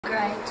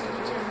gray. It's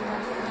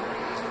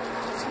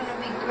gonna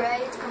be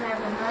gray. It's gonna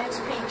have a nice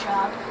paint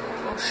job, a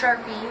little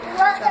Sharpie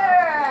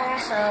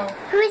job. So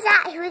who's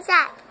that? Who's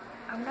that?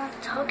 I'm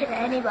not talking to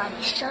anybody.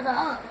 Shut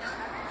up.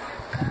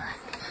 God.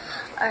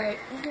 All right.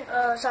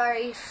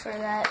 Sorry for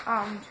that.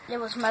 It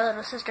was my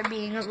little sister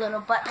being a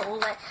little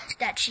butthole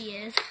that she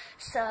is.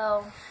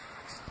 So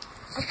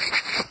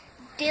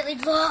daily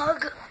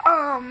vlog.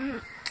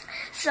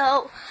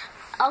 So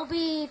I'll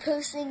be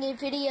posting a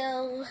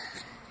video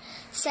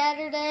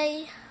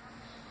Saturday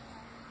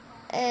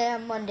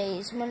and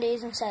Mondays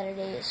and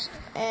Saturdays,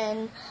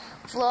 and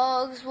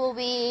vlogs will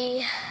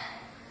be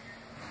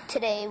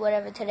today,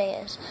 whatever today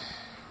is.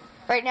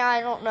 Right now I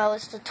don't know.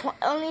 It's the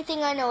only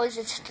thing I know is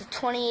it's the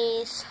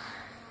 28th.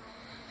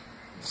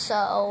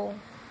 So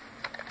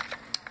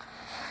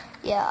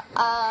yeah,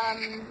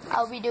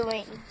 I'll be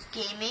doing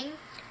gaming,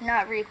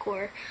 not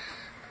record,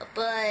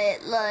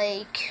 but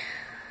like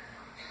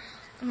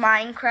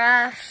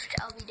Minecraft.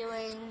 I'll be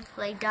doing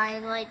like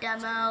Dying Light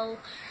demo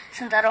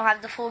since I don't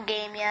have the full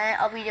game yet.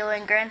 I'll be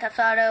doing Grand Theft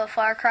Auto,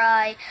 Far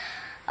Cry,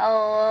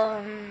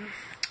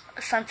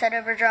 Sunset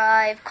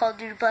Overdrive, Call of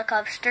Duty Black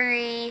Ops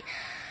 3,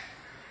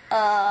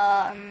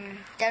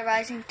 Dead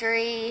Rising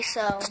 3.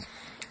 So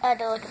I had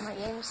to look at my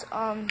games.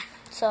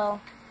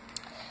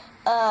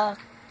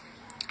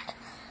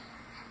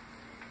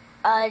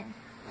 I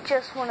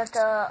just wanted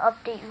to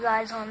update you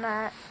guys on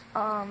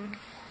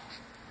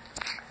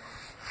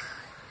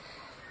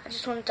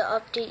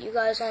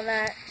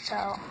that.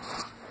 So,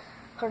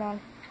 hold on.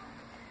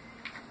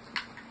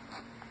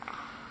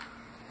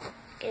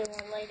 Get a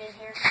little light in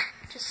here.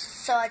 I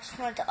just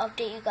wanted to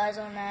update you guys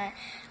on that.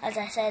 As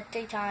I said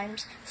 3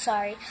 times.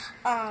 Sorry.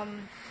 Right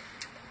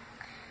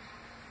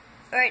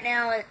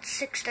now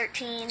it's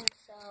 6:13.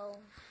 So,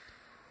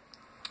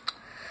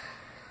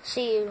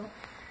 see you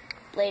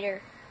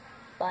later.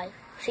 Bye.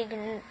 See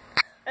you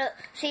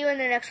in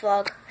the next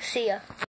vlog. See ya.